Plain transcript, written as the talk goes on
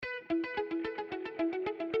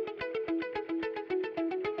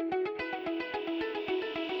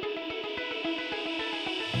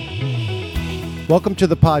Welcome to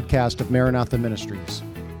the podcast of Maranatha Ministries.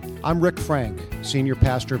 I'm Rick Frank, Senior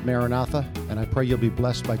Pastor of Maranatha, and I pray you'll be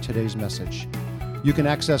blessed by today's message. You can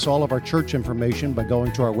access all of our church information by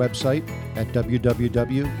going to our website at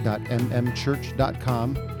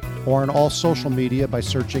www.mmchurch.com or on all social media by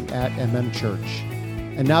searching at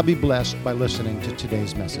mmchurch. And now be blessed by listening to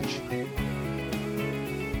today's message.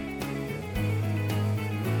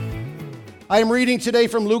 I am reading today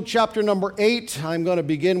from Luke chapter number 8. I'm going to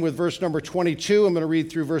begin with verse number 22. I'm going to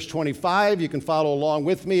read through verse 25. You can follow along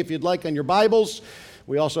with me if you'd like on your Bibles.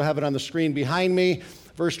 We also have it on the screen behind me.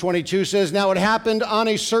 Verse 22 says, "Now it happened on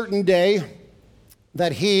a certain day that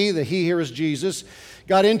the he here is Jesus,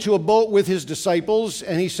 got into a boat with his disciples,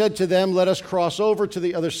 and he said to them, 'Let us cross over to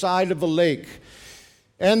the other side of the lake.'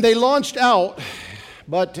 And they launched out,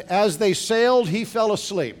 but as they sailed, he fell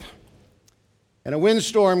asleep. And a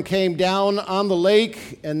windstorm came down on the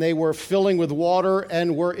lake, and they were filling with water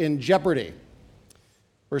and were in jeopardy."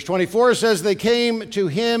 Verse 24 says, "They came to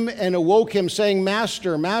him and awoke him, saying,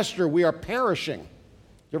 'Master, Master, we are perishing.'"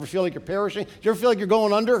 You ever feel like you're perishing? Do you ever feel like you're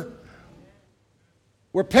going under?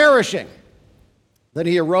 "We're perishing." Then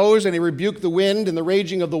he arose and he rebuked the wind and the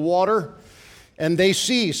raging of the water, and they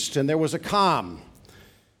ceased, and there was a calm.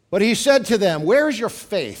 But he said to them, "Where is your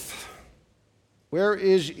faith? Where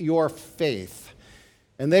is your faith?"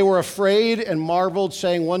 And they were afraid and marveled,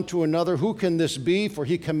 saying one to another, "Who can this be? For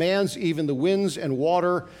he commands even the winds and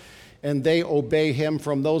water, and they obey him."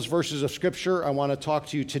 From those verses of Scripture, I want to talk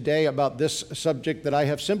to you today about this subject that I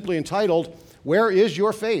have simply entitled, "Where is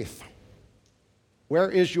your faith?"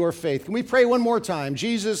 Where is your faith? Can we pray one more time?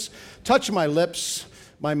 Jesus, touch my lips,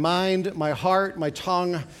 my mind, my heart, my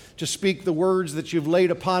tongue, to speak the words that you've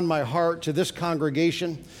laid upon my heart to this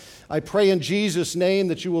congregation. I pray in Jesus' name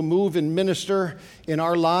that you will move and minister in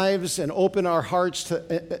our lives and open our hearts to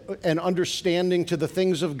an understanding to the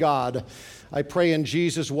things of God. I pray in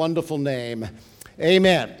Jesus' wonderful name.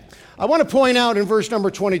 Amen. I want to point out in verse number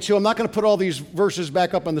 22, I'm not going to put all these verses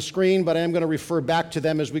back up on the screen, but I am going to refer back to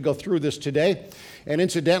them as we go through this today. And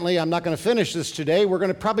incidentally, I'm not going to finish this today. We're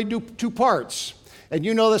going to probably do two parts. And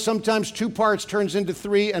you know that sometimes two parts turns into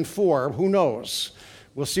 3 and 4. Who knows?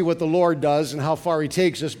 We'll see what the Lord does and how far he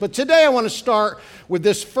takes us. But today I want to start with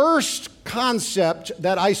this first concept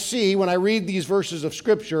that I see when I read these verses of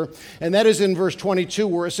Scripture, and that is in verse 22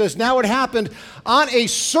 where it says, "Now it happened on a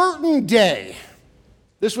certain day."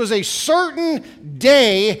 This was a certain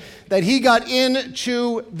day that he got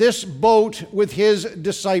into this boat with his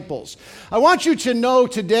disciples. I want you to know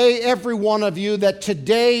today, every one of you, that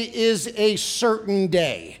today is a certain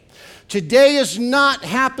day. Today is not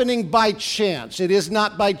happening by chance. It is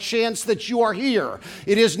not by chance that you are here.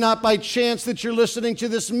 It is not by chance that you're listening to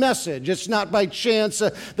this message. It's not by chance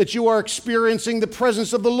that you are experiencing the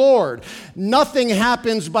presence of the Lord. Nothing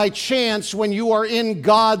happens by chance when you are in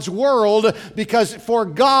God's world, because for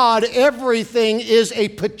God, everything is a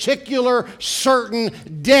particular certain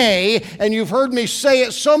day. And you've heard me say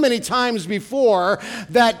it so many times before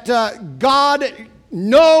that God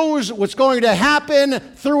knows what's going to happen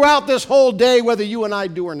throughout this whole day, whether you and I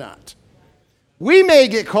do or not. We may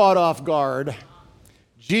get caught off guard.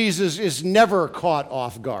 Jesus is never caught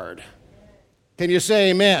off guard. Can you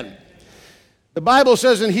say amen? The Bible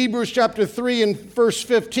says in Hebrews chapter 3 and verse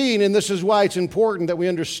 15, and this is why it's important that we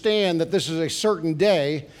understand that this is a certain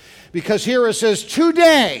day, because here it says,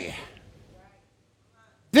 "Today,"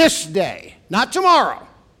 this day, not tomorrow,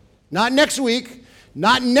 not next week,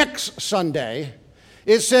 not next Sunday.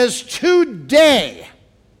 It says today,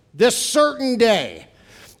 this certain day,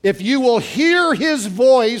 "If you will hear his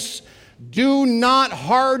voice, do not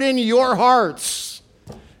harden your hearts,"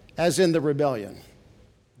 as in the rebellion.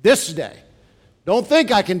 This day. Don't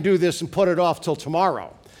think I can do this and put it off till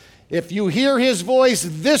tomorrow. If you hear his voice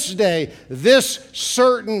this day, this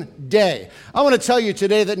certain day. I want to tell you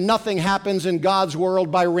today that nothing happens in God's world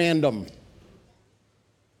by random.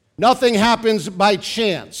 Nothing happens by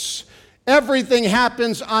chance. Everything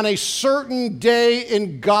happens on a certain day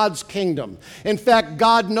in God's kingdom. In fact,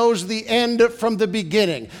 God knows the end from the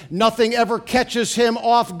beginning. Nothing ever catches him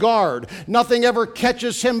off guard. Nothing ever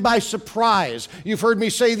catches him by surprise. You've heard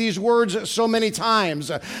me say these words so many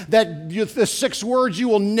times that the 6 words you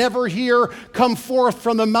will never hear come forth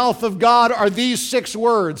from the mouth of God are these 6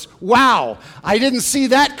 words. Wow, I didn't see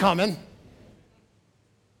that coming.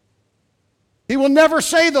 He will never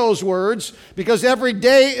say those words because every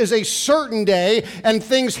day is a certain day and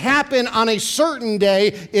things happen on a certain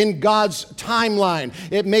day in God's timeline.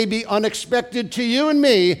 It may be unexpected to you and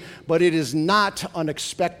me, but it is not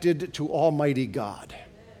unexpected to Almighty God.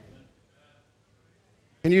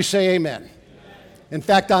 Can you say amen? In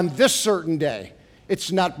fact, on this certain day,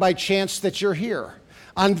 it's not by chance that you're here.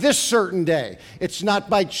 On this certain day, it's not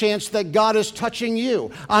by chance that God is touching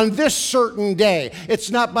you. On this certain day, it's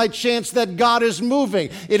not by chance that God is moving.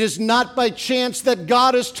 It is not by chance that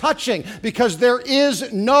God is touching, because there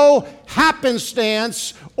is no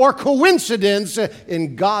happenstance or coincidence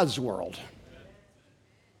in God's world.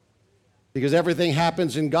 Because everything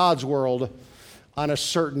happens in God's world on a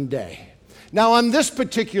certain day. Now, on this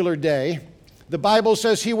particular day, the Bible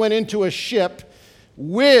says he went into a ship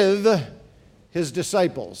with his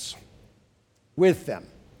disciples, with them.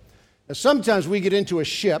 Now, sometimes we get into a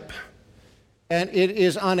ship and it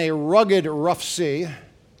is on a rugged, rough sea,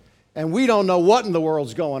 and we don't know what in the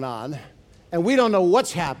world's going on, and we don't know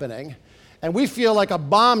what's happening, and we feel like a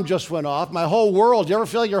bomb just went off. My whole world, you ever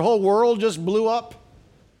feel like your whole world just blew up?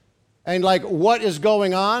 And like, what is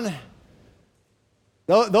going on?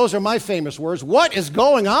 Those are my famous words. What is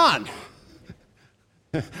going on?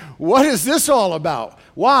 What is this all about?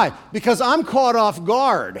 Why? Because I'm caught off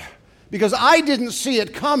guard. Because I didn't see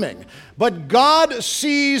it coming. But God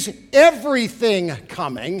sees everything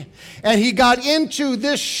coming. And he got into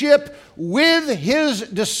this ship with his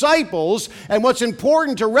disciples. And what's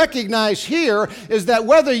important to recognize here is that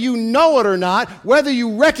whether you know it or not, whether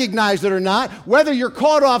you recognize it or not, whether you're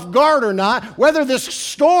caught off guard or not, whether this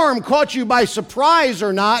storm caught you by surprise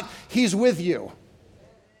or not, he's with you.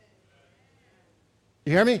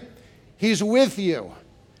 You hear me? He's with you.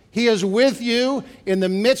 He is with you in the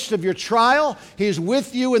midst of your trial. He is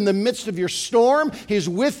with you in the midst of your storm. He's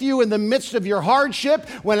with you in the midst of your hardship.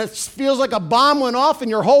 When it feels like a bomb went off and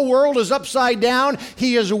your whole world is upside down,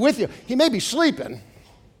 he is with you. He may be sleeping,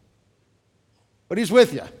 but he's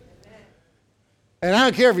with you. And I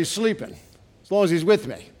don't care if he's sleeping, as long as he's with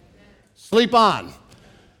me. Sleep on.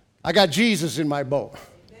 I got Jesus in my boat.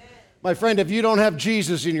 My friend, if you don't have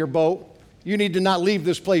Jesus in your boat, you need to not leave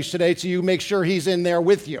this place today till you make sure he's in there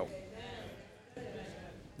with you.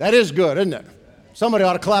 That is good, isn't it? Somebody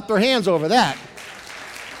ought to clap their hands over that.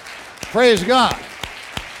 Praise God.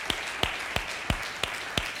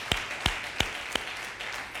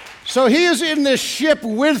 So he is in this ship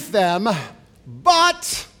with them,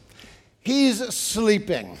 but he's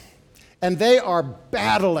sleeping. And they are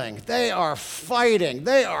battling, they are fighting,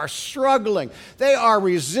 they are struggling, they are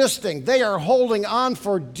resisting, they are holding on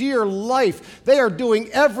for dear life. They are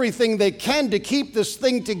doing everything they can to keep this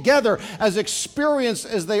thing together. As experienced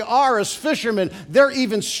as they are as fishermen, they're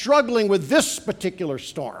even struggling with this particular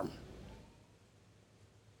storm.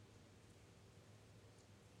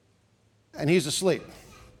 And he's asleep.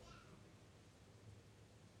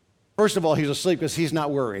 First of all, he's asleep because he's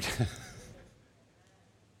not worried.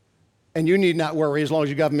 And you need not worry as long as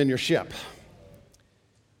you got them in your ship.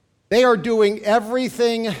 They are doing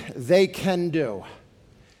everything they can do.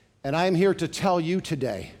 And I'm here to tell you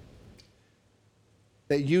today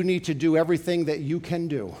that you need to do everything that you can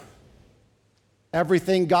do.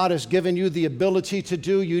 Everything God has given you the ability to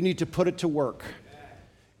do, you need to put it to work.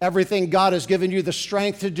 Everything God has given you the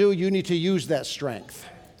strength to do, you need to use that strength.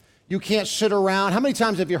 You can't sit around. How many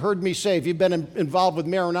times have you heard me say, if you've been involved with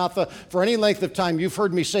Maranatha for any length of time, you've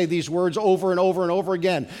heard me say these words over and over and over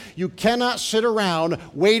again. You cannot sit around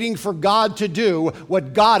waiting for God to do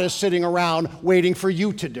what God is sitting around waiting for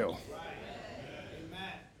you to do.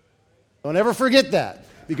 Don't ever forget that,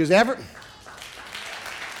 because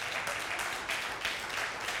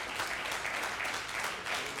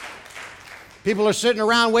people are sitting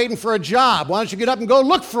around waiting for a job. Why don't you get up and go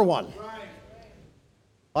look for one?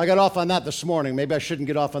 I got off on that this morning. Maybe I shouldn't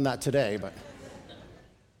get off on that today, but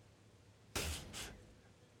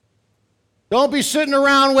don't be sitting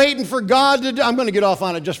around waiting for God to do. I'm going to get off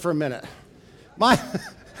on it just for a minute. My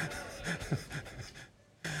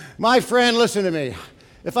friend, listen to me.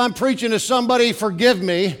 If I'm preaching to somebody, forgive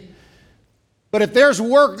me. But if there's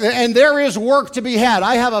work, and there is work to be had,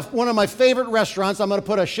 I have one of my favorite restaurants. I'm going to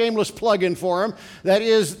put a shameless plug in for him. That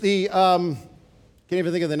is the, can't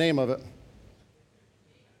even think of the name of it.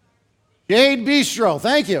 Jade Bistro,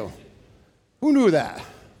 thank you. Who knew that?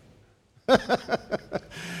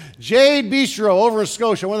 Jade Bistro over in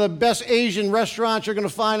Scotia, one of the best Asian restaurants you're going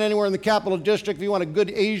to find anywhere in the Capital District. If you want a good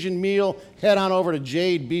Asian meal, head on over to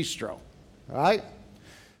Jade Bistro. All right?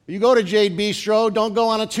 You go to Jade Bistro, don't go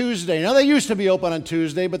on a Tuesday. Now, they used to be open on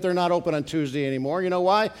Tuesday, but they're not open on Tuesday anymore. You know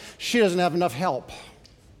why? She doesn't have enough help.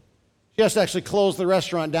 She has to actually close the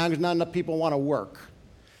restaurant down because not enough people want to work.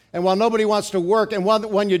 And while nobody wants to work, and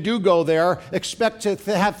when you do go there, expect to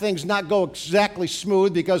have things not go exactly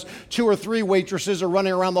smooth because 2 or 3 waitresses are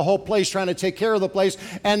running around the whole place trying to take care of the place,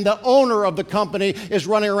 and the owner of the company is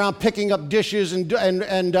running around picking up dishes and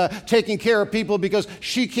taking care of people because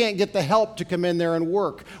she can't get the help to come in there and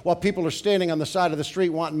work while people are standing on the side of the street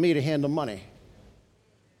wanting me to hand them money.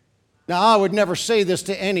 Now, I would never say this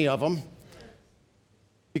to any of them,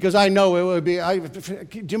 because I know it would be,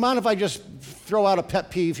 do you mind if I just throw out a pet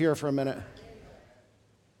peeve here for a minute?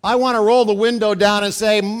 I want to roll the window down and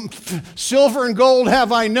say, silver and gold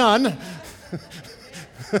have I none.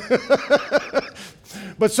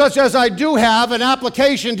 But such as I do have an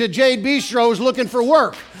application to Jade Bistro's looking for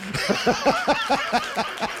work.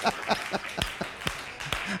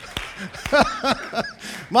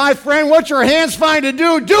 My friend, what your hands find to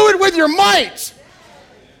do, do it with your might.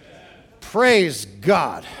 Praise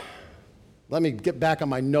God. Let me get back on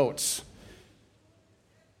my notes.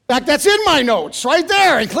 In fact, that's in my notes right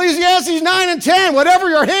there. Ecclesiastes 9 and 10. Whatever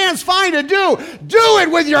your hands find to do it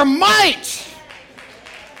with your might.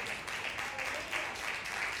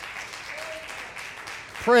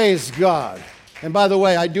 Praise God. And by the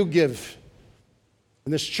way, I do give,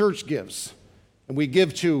 and this church gives, and we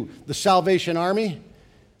give to the Salvation Army.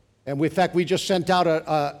 And in fact, we just sent out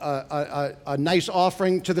a nice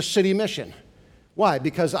offering to the city mission. Why?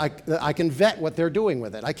 Because I can vet what they're doing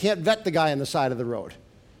with it. I can't vet the guy on the side of the road.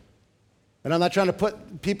 And I'm not trying to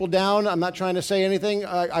put people down. I'm not trying to say anything.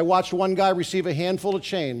 I watched one guy receive a handful of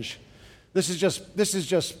change. This is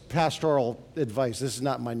just pastoral advice. This is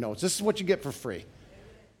not my notes. This is what you get for free.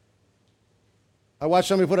 I watched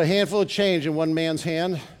somebody put a handful of change in one man's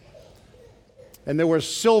hand, and there was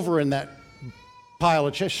silver in that pile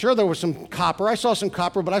of change. Sure, there was some copper. I saw some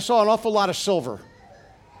copper, but I saw an awful lot of silver.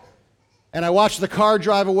 And I watched the car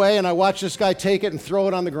drive away, and I watched this guy take it and throw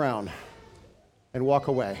it on the ground and walk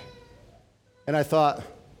away. And I thought,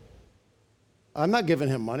 I'm not giving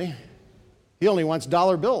him money. He only wants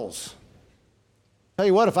dollar bills. Tell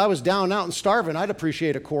you what, if I was down out and starving, I'd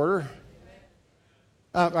appreciate a quarter.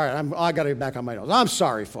 All right, I got to get back on my notes. I'm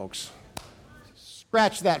sorry, folks.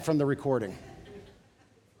 Scratch that from the recording.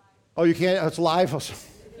 Oh, you can't? It's live?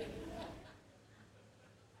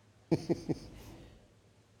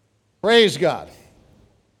 Praise God.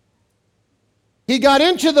 He got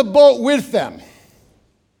into the boat with them.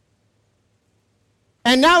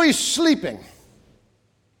 And now he's sleeping.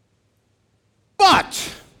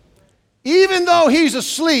 But even though he's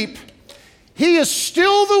asleep, he is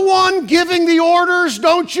still the one giving the orders.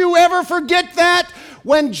 Don't you ever forget that.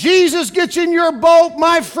 When Jesus gets in your boat,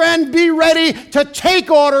 my friend, be ready to take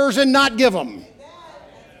orders and not give them.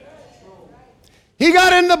 He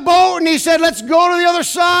got in the boat and he said, let's go to the other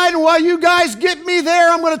side, and while you guys get me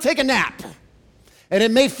there, I'm going to take a nap. And it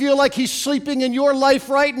may feel like he's sleeping in your life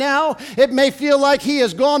right now. It may feel like he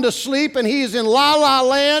has gone to sleep and he is in la-la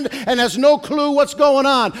land and has no clue what's going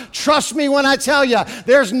on. Trust me when I tell you,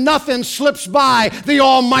 there's nothing slips by the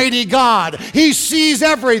Almighty God. He sees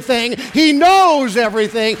everything. He knows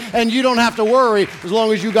everything. And you don't have to worry as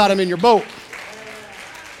long as you got him in your boat.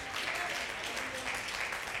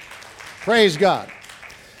 Praise God.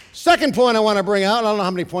 Second point I want to bring out, I don't know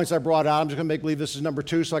how many points I brought out. I'm just going to make believe this is number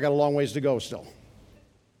 2, so I got a long ways to go still.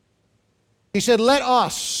 He said, let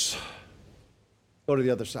us go to the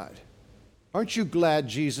other side. Aren't you glad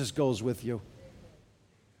Jesus goes with you?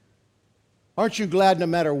 Aren't you glad no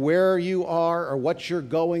matter where you are or what you're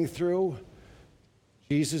going through,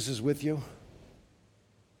 Jesus is with you?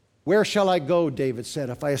 Where shall I go, David said.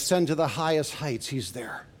 If I ascend to the highest heights, he's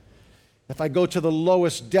there. If I go to the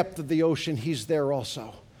lowest depth of the ocean, he's there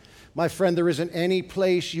also. My friend, there isn't any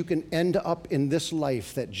place you can end up in this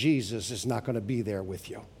life that Jesus is not going to be there with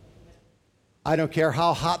you. I don't care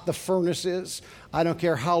how hot the furnace is. I don't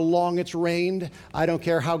care how long it's rained. I don't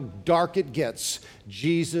care how dark it gets.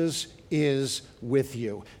 Jesus is with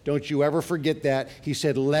you. Don't you ever forget that. He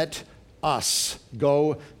said, let us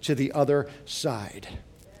go to the other side.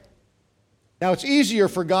 Now, it's easier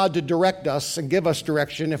for God to direct us and give us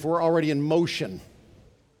direction if we're already in motion.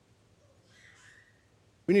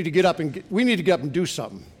 We need to get up and do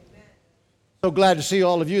something. So glad to see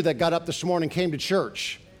all of you that got up this morning and came to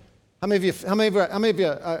church. How many of you,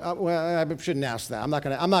 well, I shouldn't ask that. I'm not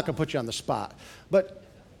going to put you on the spot. But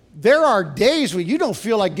there are days when you don't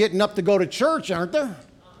feel like getting up to go to church, aren't there?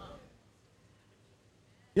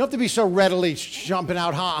 You don't have to be so readily jumping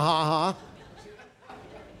out, ha, ha,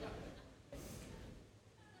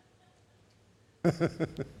 ha.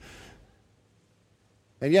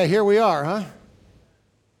 And yet here we are, huh?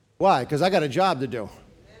 Why? Because I got a job to do.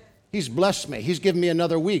 He's blessed me. He's given me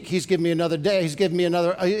another week. He's given me another day. He's given me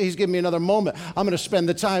another moment. I'm going to spend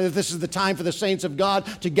the time. If this is the time for the saints of God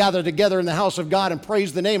to gather together in the house of God and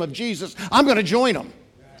praise the name of Jesus, I'm going to join them.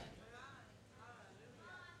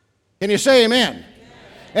 Can you say amen?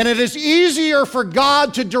 And it is easier for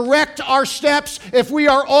God to direct our steps if we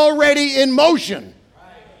are already in motion.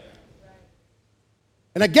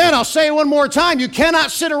 And again, I'll say it one more time. You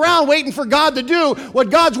cannot sit around waiting for God to do what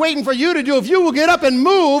God's waiting for you to do. If you will get up and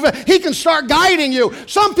move, He can start guiding you.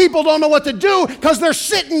 Some people don't know what to do because they're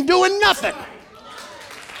sitting doing nothing.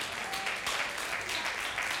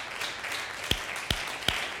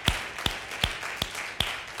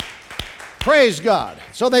 Praise God.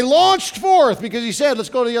 So they launched forth because He said, let's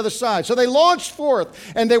go to the other side. So they launched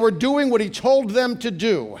forth and they were doing what He told them to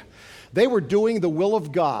do. They were doing the will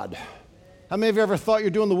of God. How many of you ever thought you're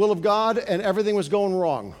doing the will of God and everything was going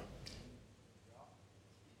wrong?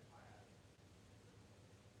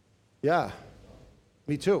 Yeah,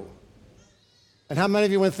 me too. And how many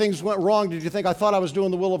of you, when things went wrong, did you think, I thought I was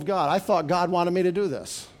doing the will of God? I thought God wanted me to do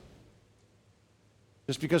this.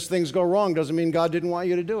 Just because things go wrong doesn't mean God didn't want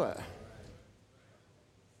you to do it.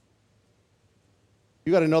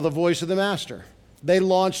 You got to know the voice of the Master. They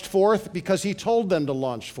launched forth because He told them to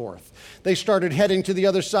launch forth. They started heading to the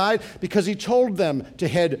other side because He told them to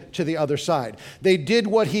head to the other side. They did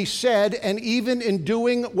what He said, and even in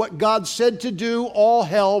doing what God said to do, all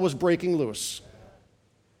hell was breaking loose.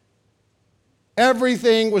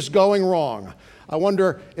 Everything was going wrong. I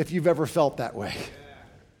wonder if you've ever felt that way.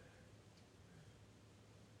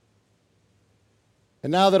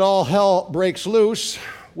 And now that all hell breaks loose,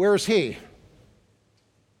 where's He?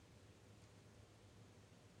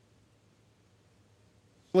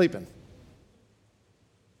 Sleeping.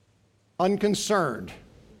 Unconcerned.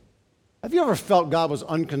 Have you ever felt God was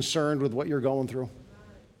unconcerned with what you're going through?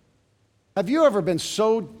 Have you ever been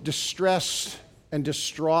so distressed and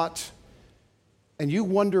distraught and you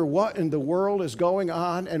wonder what in the world is going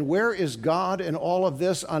on and where is God in all of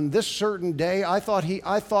this? On this certain day, I thought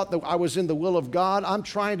that I was in the will of God. I'm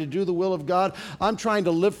trying to do the will of God. I'm trying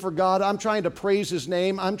to live for God. I'm trying to praise His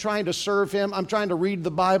name. I'm trying to serve Him. I'm trying to read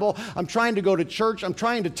the Bible. I'm trying to go to church. I'm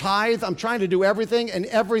trying to tithe. I'm trying to do everything, and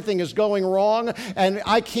everything is going wrong, and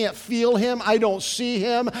I can't feel Him. I don't see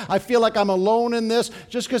Him. I feel like I'm alone in this.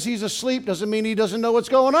 Just because He's asleep doesn't mean He doesn't know what's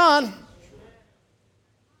going on.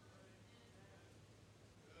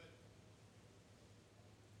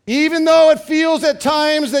 Even though it feels at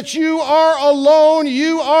times that you are alone,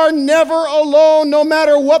 you are never alone, no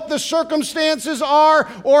matter what the circumstances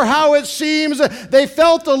are or how it seems. They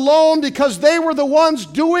felt alone because they were the ones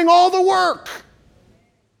doing all the work.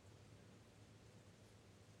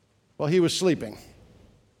 Well, He was sleeping.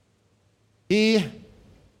 He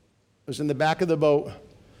was in the back of the boat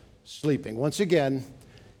sleeping. Once again,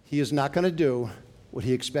 He is not going to do what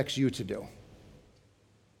He expects you to do.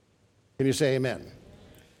 Can you say amen?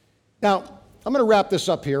 Now, I'm going to wrap this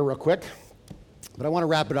up here real quick, but I want to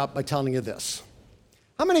wrap it up by telling you this.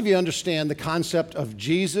 How many of you understand the concept of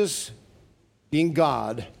Jesus being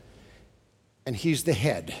God and He's the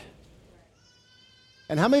head?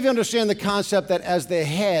 And how many of you understand the concept that as the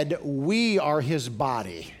head, we are His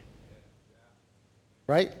body?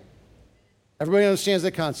 Right? Everybody understands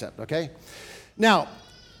that concept, okay? Now,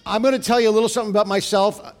 I'm going to tell you a little something about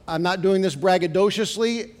myself. I'm not doing this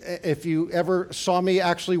braggadociously. If you ever saw me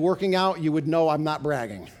actually working out, you would know I'm not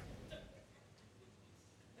bragging.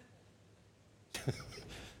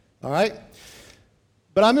 All right?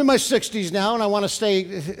 But I'm in my 60s now, and I want to stay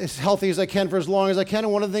as healthy as I can for as long as I can.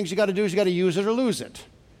 And one of the things you got to do is you got to use it or lose it.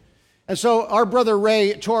 And so our brother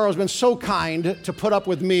Ray Toro has been so kind to put up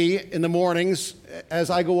with me in the mornings as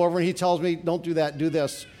I go over, and he tells me, don't do that, do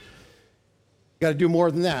this. Got to do more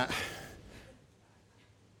than that.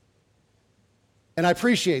 And I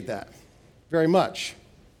appreciate that very much.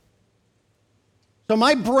 So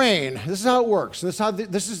my brain, this is how it works. This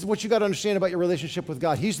is what you got to understand about your relationship with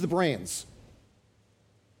God. He's the brains.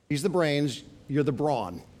 He's the brains, you're the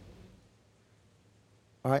brawn.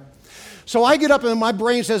 All right? So I get up and my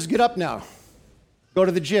brain says, get up now. Go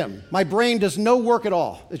to the gym. My brain does no work at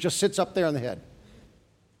all. It just sits up there on the head.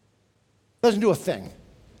 Doesn't do a thing.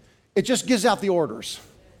 It just gives out the orders.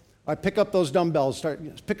 I pick up those dumbbells.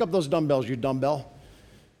 Pick up those dumbbells, you dumbbell.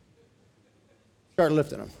 Start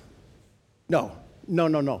lifting them. No.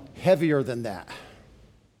 Heavier than that.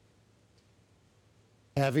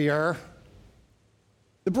 Heavier.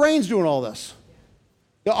 The brain's doing all this.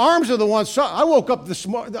 The arms are the ones. I woke up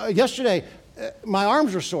yesterday, my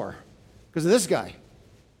arms were sore because of this guy.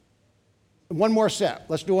 One more set.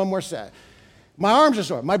 Let's do one more set. My arms are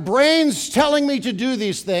sore. My brain's telling me to do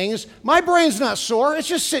these things. My brain's not sore. It's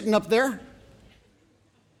just sitting up there.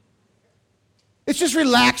 It's just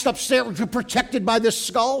relaxed upstairs, protected by this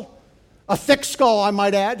skull. A thick skull, I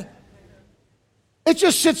might add. It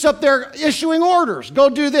just sits up there issuing orders. Go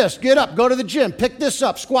do this, get up, go to the gym, pick this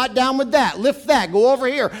up, squat down with that, lift that, go over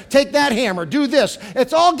here, take that hammer, do this.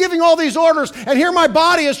 It's all giving all these orders, and here my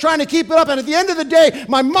body is trying to keep it up, and at the end of the day,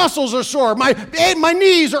 my muscles are sore, my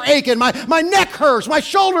knees are aching, my neck hurts, my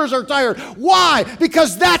shoulders are tired. Why?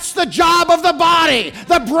 Because that's the job of the body.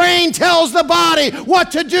 The brain tells the body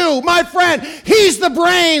what to do. My friend, he's the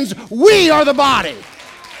brains, we are the body.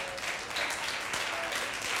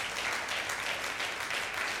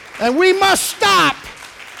 And we must stop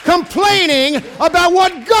complaining about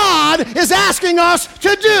what God is asking us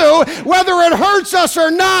to do, whether it hurts us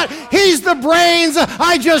or not. He's the brains.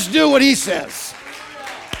 I just do what he says.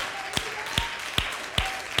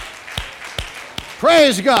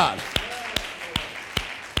 Praise God.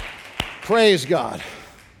 Praise God.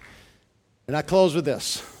 And I close with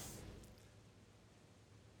this.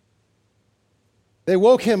 They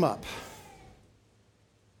woke him up,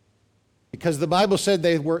 because the Bible said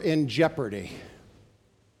they were in jeopardy.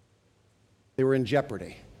 They were in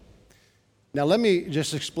jeopardy. Now, let me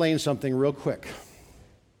just explain something real quick.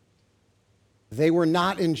 They were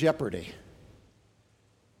not in jeopardy.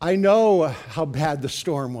 I know how bad the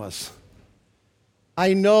storm was.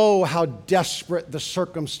 I know how desperate the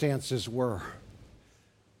circumstances were.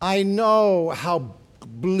 I know how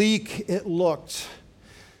bleak it looked.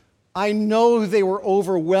 I know they were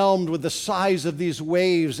overwhelmed with the size of these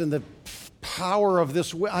waves and the power of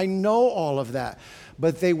this. I know all of that,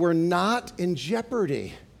 but they were not in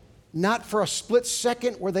jeopardy. Not for a split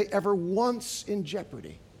second were they ever once in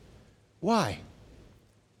jeopardy. Why?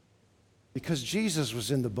 Because Jesus was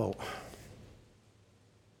in the boat.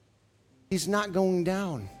 He's not going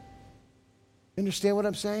down. You understand what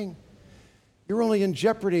I'm saying? You're only in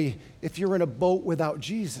jeopardy if you're in a boat without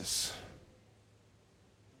Jesus.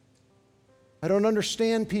 I don't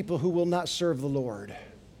understand people who will not serve the Lord.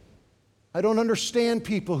 I don't understand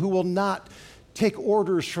people who will not take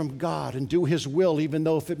orders from God and do his will, even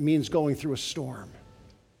though if it means going through a storm.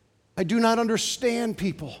 I do not understand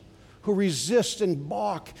people who resist and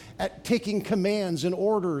balk at taking commands and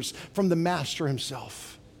orders from the master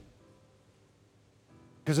himself.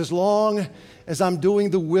 Because as long as I'm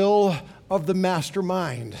doing the will of the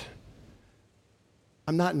mastermind,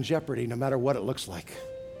 I'm not in jeopardy no matter what it looks like.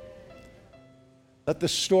 Let the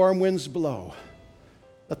storm winds blow.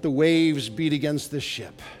 Let the waves beat against this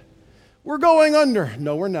ship. We're going under.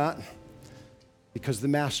 No, we're not. Because the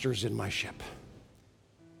master's in my ship.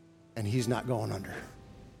 And he's not going under.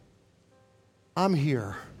 I'm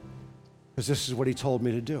here because this is what he told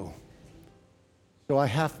me to do. So I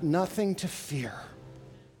have nothing to fear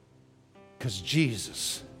because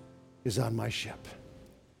Jesus is on my ship.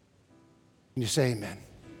 Can you say amen?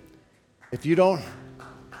 If you don't,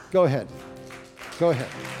 go ahead. Go ahead.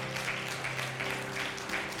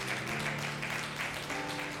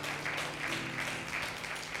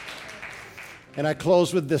 And I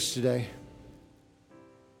close with this today.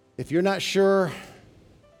 If you're not sure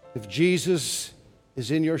if Jesus is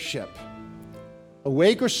in your ship,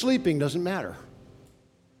 awake or sleeping doesn't matter.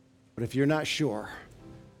 But if you're not sure,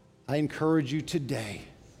 I encourage you today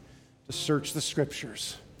to search the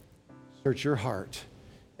scriptures, search your heart,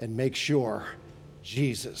 and make sure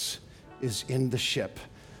Jesus is in the ship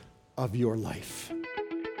of your life.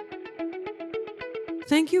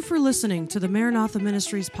 Thank you for listening to the Maranatha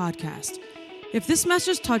Ministries podcast. If this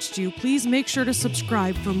message touched you, please make sure to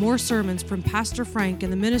subscribe for more sermons from Pastor Frank and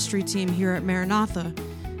the ministry team here at Maranatha,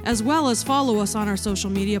 as well as follow us on our social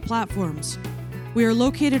media platforms. We are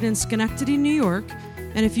located in Schenectady, New York,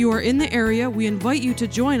 and if you are in the area, we invite you to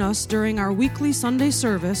join us during our weekly Sunday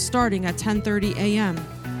service starting at 10:30 a.m.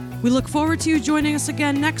 We look forward to you joining us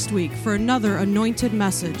again next week for another anointed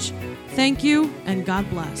message. Thank you, and God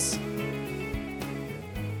bless.